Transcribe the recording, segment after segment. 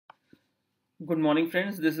Good morning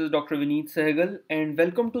friends, this is Dr. Vineet Sehgal and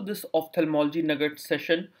welcome to this Ophthalmology Nugget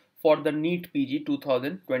session for the NEET PG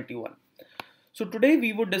 2021. So today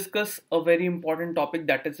we would discuss a very important topic,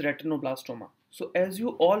 that is retinoblastoma. So as you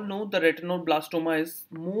all know, the retinoblastoma is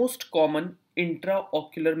most common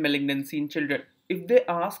intraocular malignancy in children. If they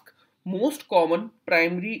ask most common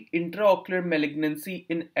primary intraocular malignancy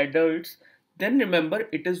in adults, then remember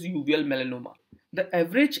it is uveal melanoma. The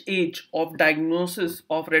average age of diagnosis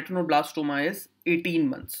of retinoblastoma is 18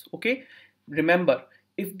 months. Okay, remember,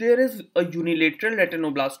 if there is a unilateral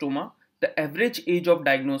retinoblastoma, the average age of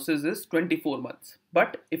diagnosis is 24 months.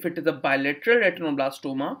 But if it is a bilateral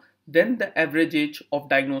retinoblastoma, then the average age of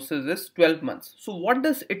diagnosis is 12 months. So what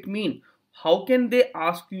does it mean? How can they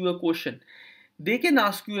ask you a question? They can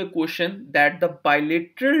ask you a question that the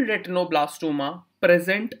bilateral retinoblastoma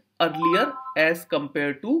present earlier as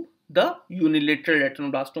compared to the unilateral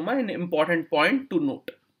retinoblastoma, an important point to note.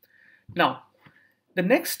 Now, the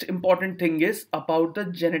next important thing is about the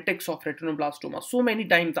genetics of retinoblastoma. So many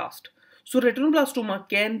times asked. So retinoblastoma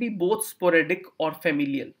can be both sporadic or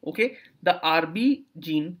familial. Okay, the RB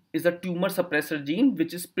gene is a tumor suppressor gene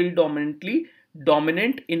which is predominantly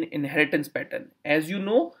dominant in inheritance pattern. As you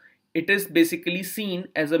know, it is basically seen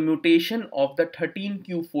as a mutation of the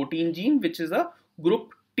 13q14 gene, which is a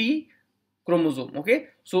group T chromosome. Okay,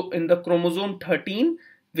 so in the chromosome 13,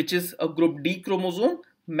 which is a group D chromosome,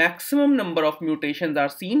 maximum number of mutations are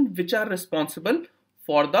seen which are responsible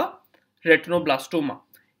for the retinoblastoma.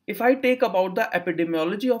 If I take about the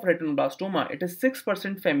epidemiology of retinoblastoma, it is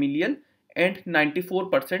 6% familial and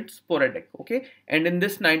 94% sporadic. Okay, and in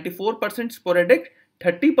this 94% sporadic,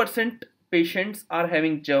 30% patients are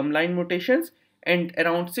having germline mutations and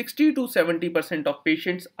around 60 to 70% of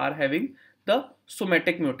patients are having the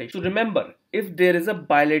somatic mutation. So remember, if there is a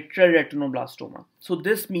bilateral retinoblastoma, so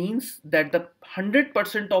this means that the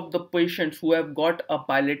 100% of the patients who have got a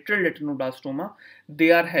bilateral retinoblastoma, they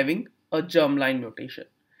are having a germline mutation.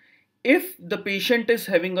 If the patient is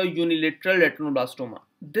having a unilateral retinoblastoma,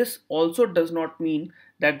 this also does not mean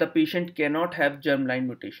that the patient cannot have germline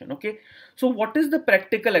mutation. Okay, so what is the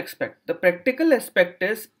practical aspect? The practical aspect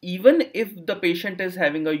is, even if the patient is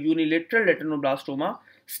having a unilateral retinoblastoma,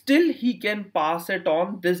 still he can pass it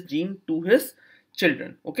on, this gene, to his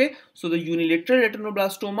children. Okay, so the unilateral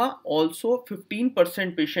retinoblastoma, also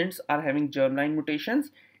 15% patients are having germline mutations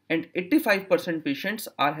and 85% patients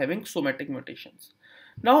are having somatic mutations.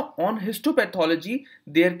 Now on histopathology,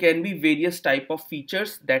 there can be various type of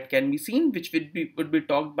features that can be seen, which would be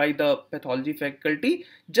taught by the pathology faculty.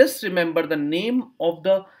 Just remember the name of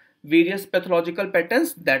the various pathological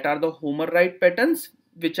patterns, that are the Homer-Wright patterns,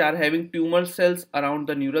 which are having tumor cells around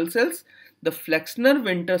the neural cells, the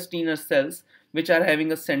Flexner-Winter-Steiner cells, which are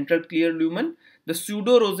having a central clear lumen, the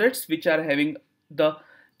pseudo-rosettes, which are having the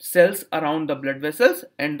cells around the blood vessels,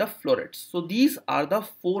 and the florets. So these are the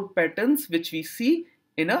four patterns which we see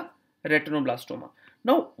in a retinoblastoma.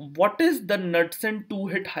 Now, what is the Knudsen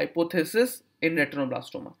two-hit hypothesis in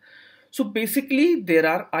retinoblastoma? So basically, there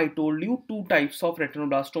are, I told you, two types of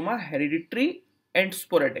retinoblastoma: hereditary and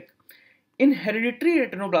sporadic. In hereditary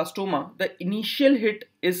retinoblastoma, the initial hit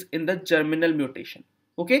is in the germinal mutation,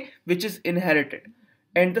 okay, which is inherited,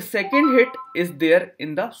 and the second hit is there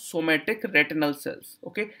in the somatic retinal cells.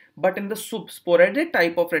 Okay, but in the sporadic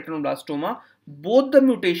type of retinoblastoma, both the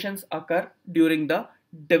mutations occur during the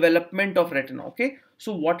development of retina. Okay,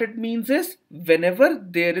 so what it means is, whenever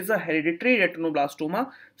there is a hereditary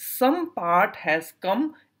retinoblastoma, some part has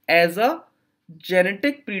come as a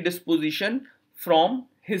genetic predisposition from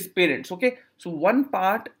his parents. Okay, so one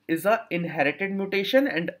part is a inherited mutation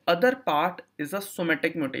and other part is a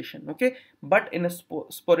somatic mutation. Okay, but in a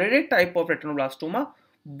sporadic type of retinoblastoma,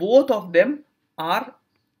 both of them are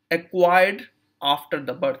acquired after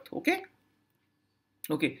the birth.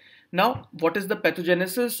 Okay, now what is the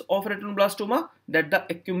pathogenesis of retinoblastoma? That the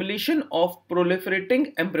accumulation of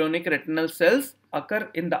proliferating embryonic retinal cells occur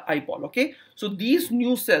in the eyeball. Okay, so these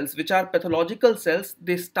new cells, which are pathological cells,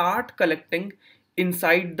 they start collecting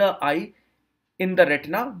inside the eye in the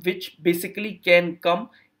retina, which basically can come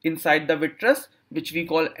inside the vitreous, which we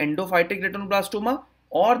call endophytic retinoblastoma,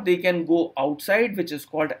 or they can go outside, which is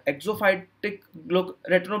called exophytic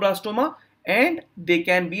retinoblastoma, and they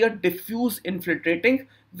can be a diffuse infiltrating,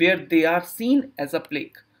 where they are seen as a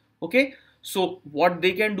plaque. Okay, so what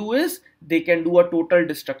they can do is, they can do a total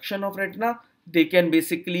destruction of retina, they can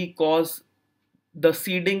basically cause the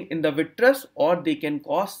seeding in the vitreous, or they can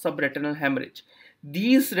cause subretinal hemorrhage.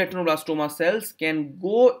 These retinoblastoma cells can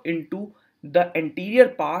go into the anterior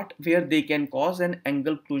part, where they can cause an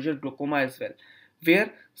angle closure glaucoma as well,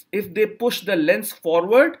 where if they push the lens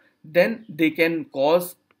forward, then they can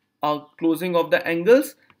cause closing of the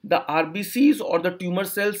angles. The RBCs or the tumor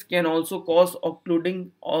cells can also cause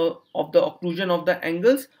occluding of the occlusion of the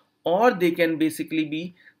angles, or they can basically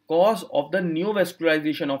be cause of the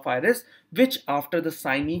neovascularization of iris, which after the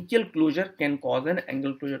synechial closure can cause an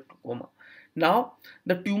angle closure glaucoma. Now,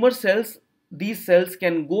 the tumor cells, these cells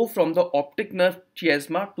can go from the optic nerve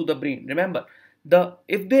chiasma to the brain. Remember,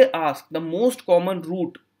 if they ask the most common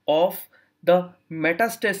route of the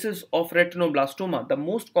metastasis of retinoblastoma, the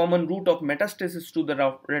most common route of metastasis to the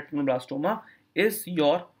retinoblastoma is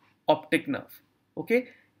your optic nerve. Okay,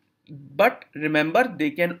 but remember, they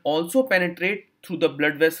can also penetrate through the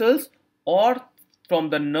blood vessels or from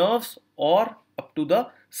the nerves or up to the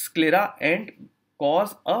sclera and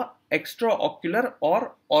cause a extraocular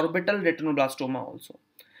or orbital retinoblastoma also.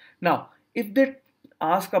 Now, if they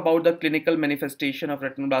ask about the clinical manifestation of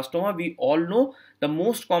retinoblastoma, we all know the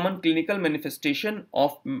most common clinical manifestation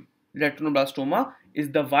of retinoblastoma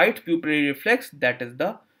is the white pupillary reflex, that is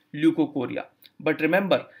the leukocoria. But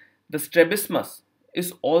remember, the strabismus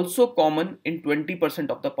is also common in 20%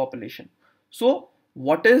 of the population. So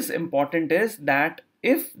what is important is that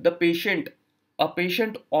if the patient, a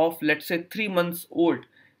patient of let's say 3 months old,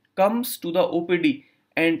 comes to the OPD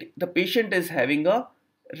and the patient is having a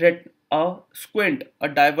squint, a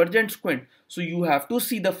divergent squint, so you have to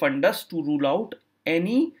see the fundus to rule out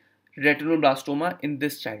any retinoblastoma in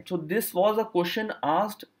this child. So this was a question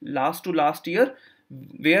asked last year,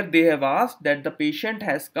 where they have asked that the patient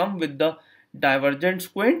has come with the divergent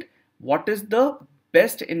squint, what is the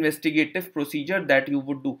best investigative procedure that you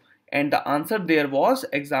would do? And the answer there was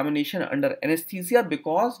examination under anesthesia,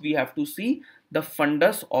 because we have to see the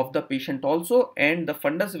fundus of the patient also, and the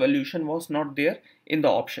fundus evaluation was not there in the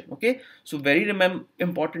option. Okay, so very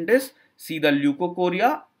important is see the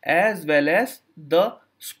leukocoria as well as the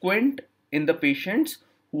squint in the patients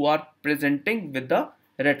who are presenting with the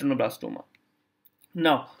retinoblastoma.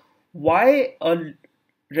 Now, why a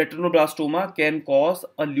retinoblastoma can cause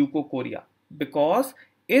a leukocoria? Because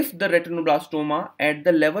if the retinoblastoma at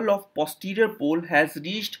the level of posterior pole has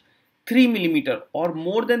reached 3 mm or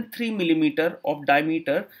more than 3 mm of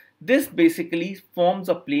diameter, this basically forms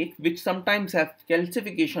a plaque which sometimes has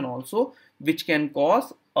calcification also, which can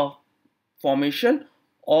cause a formation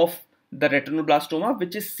of the retinoblastoma,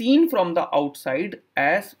 which is seen from the outside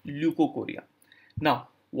as leukocoria. Now,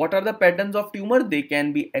 what are the patterns of tumor? They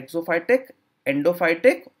can be exophytic,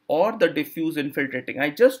 endophytic, or the diffuse infiltrating. I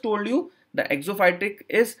just told you the exophytic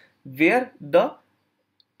is where the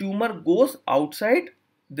tumor goes outside.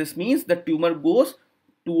 This means the tumor goes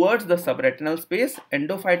towards the subretinal space.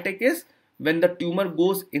 Endophytic is when the tumor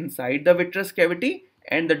goes inside the vitreous cavity,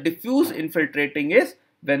 and the diffuse infiltrating is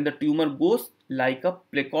when the tumor goes like a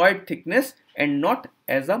placoid thickness and not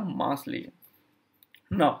as a mass lesion.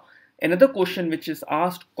 Now, another question which is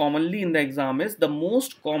asked commonly in the exam is the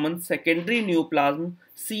most common secondary neoplasm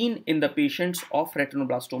seen in the patients of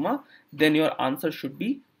retinoblastoma. Then your answer should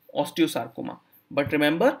be osteosarcoma. But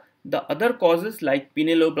remember, the other causes like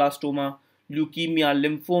pinealoblastoma, leukemia,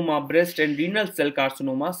 lymphoma, breast and renal cell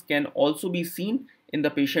carcinomas can also be seen in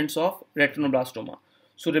the patients of retinoblastoma.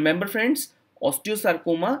 So remember friends,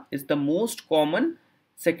 osteosarcoma is the most common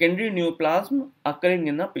secondary neoplasm occurring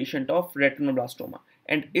in a patient of retinoblastoma.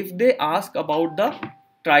 And if they ask about the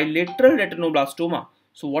trilateral retinoblastoma,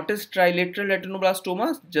 so what is trilateral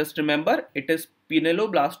retinoblastoma? Just remember, it is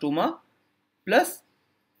pinealoblastoma plus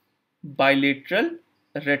bilateral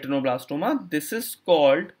retinoblastoma. This is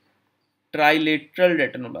called trilateral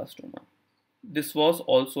retinoblastoma. This was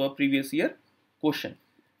also a previous year question.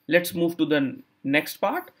 Let's move to the next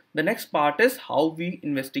part. The next part is how we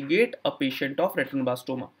investigate a patient of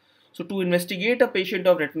retinoblastoma. So to investigate a patient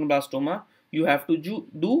of retinoblastoma, you have to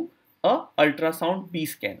do a ultrasound B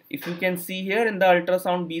scan. If you can see here in the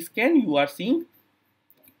ultrasound B scan, you are seeing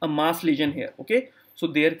a mass lesion here. Okay, so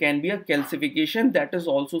there can be a calcification that is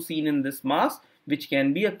also seen in this mass, which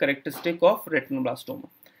can be a characteristic of retinoblastoma.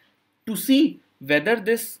 To see whether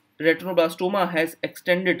this retinoblastoma has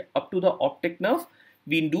extended up to the optic nerve,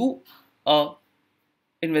 we do a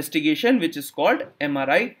investigation which is called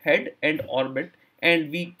MRI head and orbit,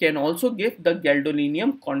 and we can also give the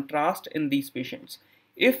gadolinium contrast in these patients.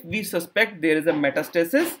 If we suspect there is a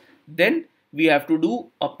metastasis, then we have to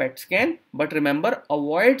do a PET scan, but remember,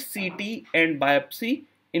 avoid CT and biopsy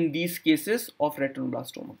in these cases of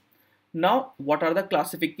retinoblastoma. Now, what are the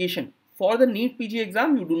classification? For the NEET PG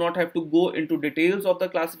exam, you do not have to go into details of the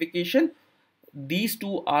classification. These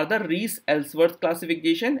two are the Rees-Ellsworth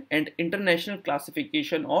classification and international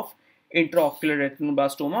classification of intraocular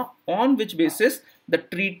retinoblastoma, on which basis the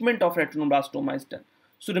treatment of retinoblastoma is done.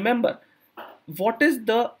 So remember, what is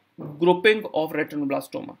the grouping of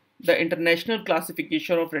retinoblastoma, the international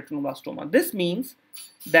classification of retinoblastoma. This means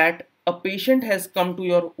that a patient has come to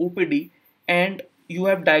your OPD and you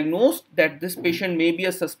have diagnosed that this patient may be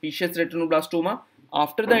a suspicious retinoblastoma.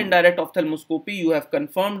 After the indirect ophthalmoscopy, you have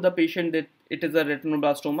confirmed the patient that it is a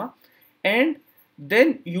retinoblastoma, and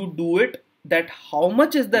then you do it that how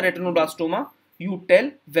much is the retinoblastoma. You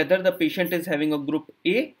tell whether the patient is having a group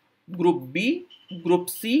A, group B, group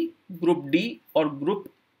C, group D, or group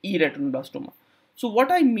E retinoblastoma. So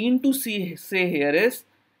what I mean to say here is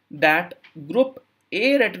that group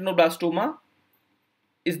A retinoblastoma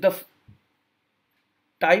is the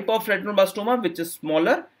type of retinoblastoma which is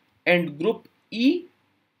smaller, and group E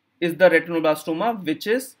is the retinoblastoma which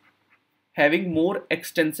is having more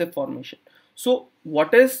extensive formation. So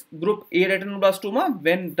what is group A retinoblastoma?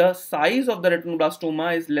 When the size of the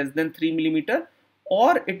retinoblastoma is less than 3 mm,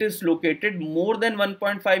 or it is located more than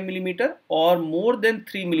 1.5 mm or more than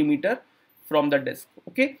 3 mm from the disc.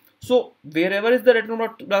 Okay, so wherever is the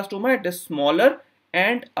retinoblastoma, it is smaller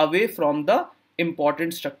and away from the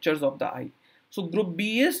important structures of the eye. So group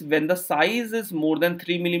B is when the size is more than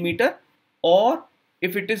 3 mm, or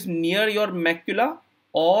if it is near your macula,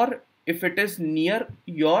 or if it is near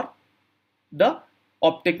the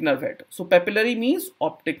optic nerve head. So papillary means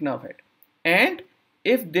optic nerve head. And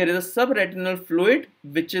if there is a subretinal fluid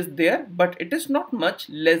which is there, but it is not much,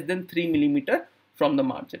 less than 3 mm from the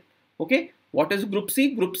margin. Okay, what is group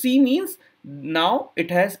C? Group C means now it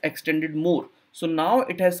has extended more. So now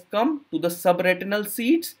it has come to the subretinal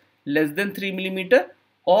seeds less than 3 mm,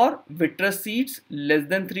 or vitreous seeds less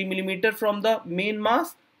than 3 mm from the main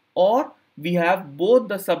mass, or we have both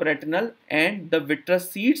the subretinal and the vitreous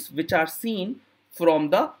seeds which are seen from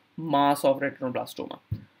the mass of retinoblastoma.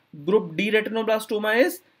 Group D retinoblastoma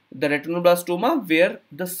is the retinoblastoma where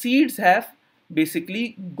the seeds have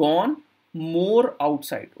basically gone more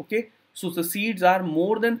outside. Okay, so the seeds are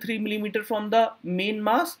more than 3 mm from the main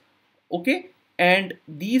mass. Okay, and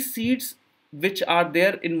these seeds which are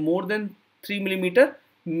there in more than 3 mm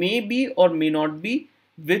may be or may not be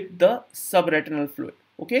with the subretinal fluid.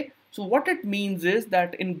 Okay, so what it means is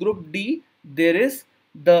that in group D there is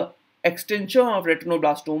the extension of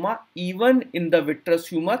retinoblastoma even in the vitreous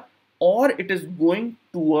humor, or it is going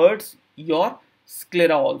towards your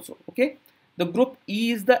sclera also. Okay, the group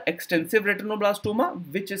E is the extensive retinoblastoma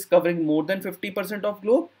which is covering more than 50% of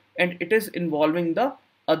globe, and it is involving the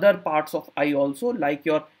other parts of eye also, like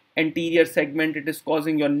your anterior segment. It is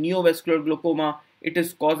causing your neovascular glaucoma, it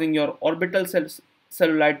is causing your orbital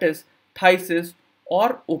cellulitis, phthisis,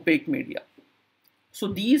 or opaque media. So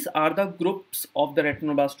these are the groups of the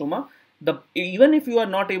retinoblastoma. Even if you are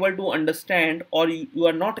not able to understand, or you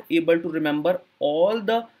are not able to remember all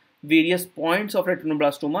the various points of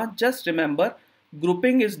retinoblastoma, just remember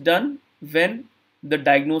grouping is done when the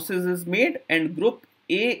diagnosis is made, and group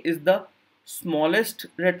A is the smallest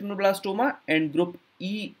retinoblastoma and group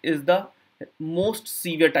E is the most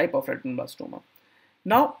severe type of retinoblastoma.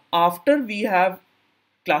 Now after we have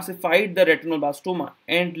classified the retinoblastoma,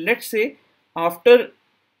 and let's say after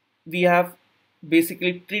we have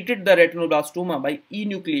basically treated the retinoblastoma by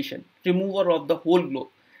enucleation, removal of the whole globe,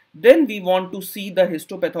 then we want to see the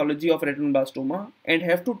histopathology of retinoblastoma and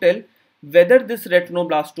have to tell whether this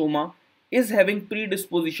retinoblastoma is having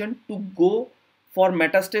predisposition to go for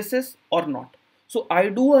metastasis or not. So I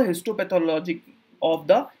do a histopathology of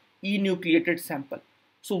the enucleated sample.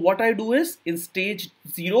 So what I do is, in stage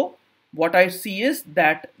 0, what I see is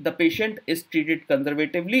that the patient is treated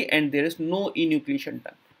conservatively and there is no enucleation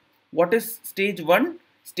done. What is stage 1?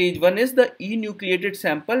 Stage 1 is the enucleated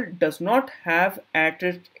sample does not have at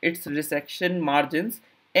its resection margins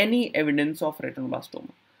any evidence of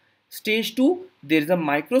retinoblastoma. Stage 2, there is a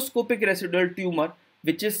microscopic residual tumor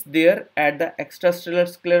which is there at the extracellular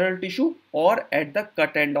scleral tissue or at the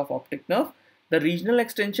cut end of optic nerve. The regional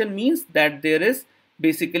extension means that there is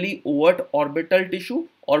basically overt orbital tissue,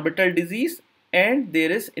 orbital disease, and there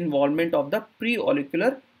is involvement of the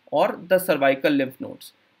preauricular or the cervical lymph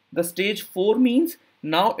nodes. The stage 4 means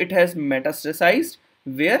now it has metastasized,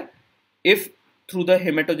 where if through the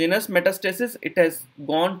hematogenous metastasis it has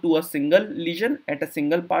gone to a single lesion at a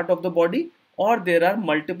single part of the body, or there are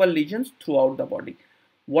multiple lesions throughout the body.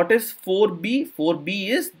 What is 4B? 4B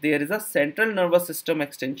is there is a central nervous system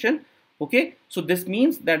extension. Okay, so this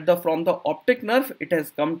means that from the optic nerve it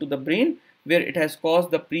has come to the brain, where it has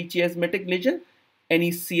caused the prechiasmatic lesion,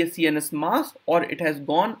 any CNS mass, or it has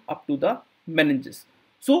gone up to the meninges.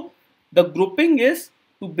 So the grouping is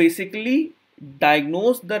to basically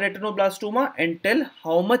diagnose the retinoblastoma and tell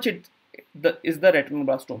how much is the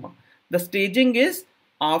retinoblastoma. The staging is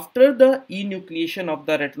after the enucleation of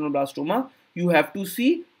the retinoblastoma, you have to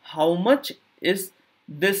see how much is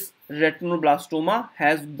this retinoblastoma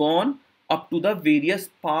has gone up to the various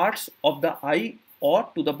parts of the eye or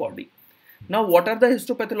to the body. Now, what are the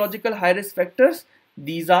histopathological high risk factors?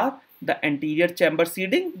 These are the anterior chamber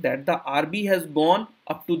seeding, that the RB has gone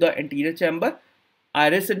up to the anterior chamber,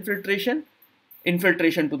 iris infiltration,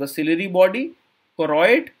 infiltration to the ciliary body,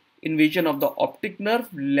 choroid, invasion of the optic nerve,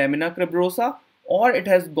 lamina cribrosa, or it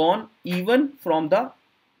has gone even from the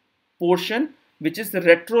portion which is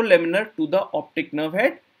retrolaminar to the optic nerve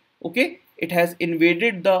head. Okay, it has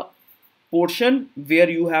invaded the portion where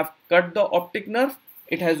you have cut the optic nerve.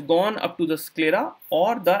 It has gone up to the sclera,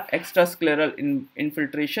 or the extrascleral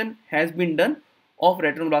infiltration has been done of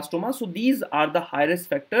retinoblastoma. So these are the high risk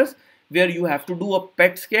factors where you have to do a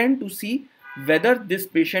PET scan to see whether this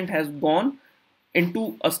patient has gone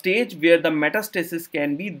into a stage where the metastasis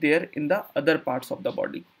can be there in the other parts of the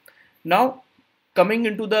body. Now, coming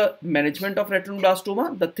into the management of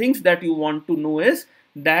retinoblastoma, the things that you want to know is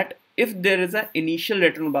that if there is an initial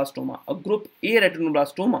retinoblastoma, a group A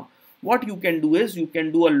retinoblastoma, what you can do is you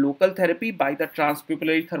can do a local therapy by the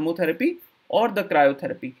transpupillary thermotherapy or the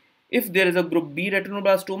cryotherapy. If there is a group B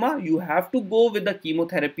retinoblastoma, you have to go with the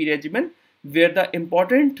chemotherapy regimen, where the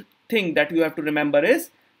important thing that you have to remember is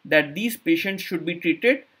that these patients should be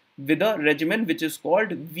treated with a regimen which is called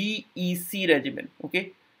VEC regimen.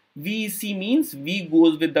 Okay, VEC means V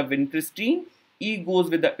goes with the vincristine, E goes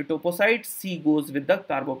with the etoposide, C goes with the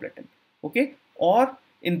carboplatin. Okay, or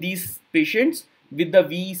in these patients with the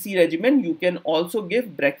VEC regimen, you can also give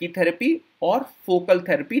brachytherapy or focal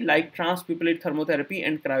therapy like transpupillary thermotherapy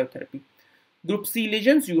and cryotherapy. Group C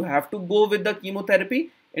lesions, you have to go with the chemotherapy.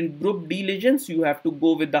 In group D lesions, you have to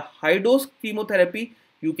go with the high dose chemotherapy.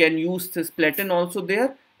 You can use cisplatin also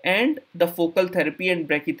there, and the focal therapy and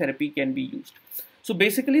brachytherapy can be used. So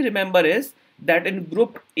basically remember is that in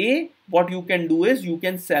group A, what you can do is you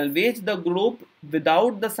can salvage the group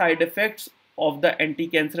without the side effects of the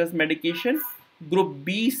anti-cancerous medication. Group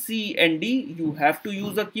B, C and D, you have to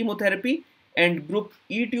use the chemotherapy, and group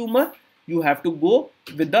E tumor, you have to go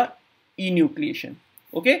with the enucleation.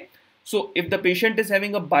 Okay. So if the patient is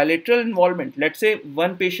having a bilateral involvement, let's say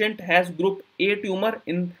one patient has group A tumor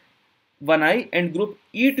in one eye and group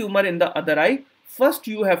E tumor in the other eye, first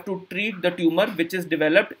you have to treat the tumor which is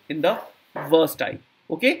developed in the worst eye.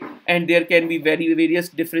 Okay, and there can be various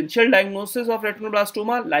differential diagnoses of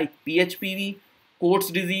retinoblastoma like PHPV,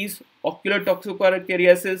 Coats disease, ocular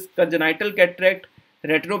toxocariasis, congenital cataract,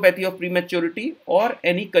 retinopathy of prematurity, or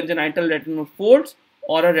any congenital retinal folds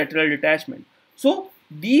or a retinal detachment. So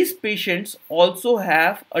these patients also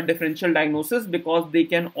have a differential diagnosis because they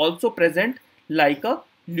can also present like a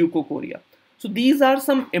leukocoria. So these are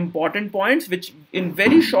some important points which in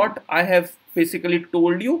very short I have basically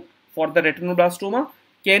told you for the retinoblastoma.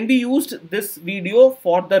 Can be used this video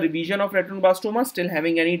for the revision of retinoblastoma. Still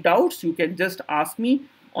having any doubts, you can just ask me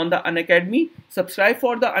on the Unacademy. Subscribe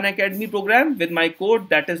for the Unacademy program with my code,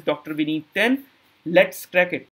 that is Dr. Vineet 10. Let's crack it.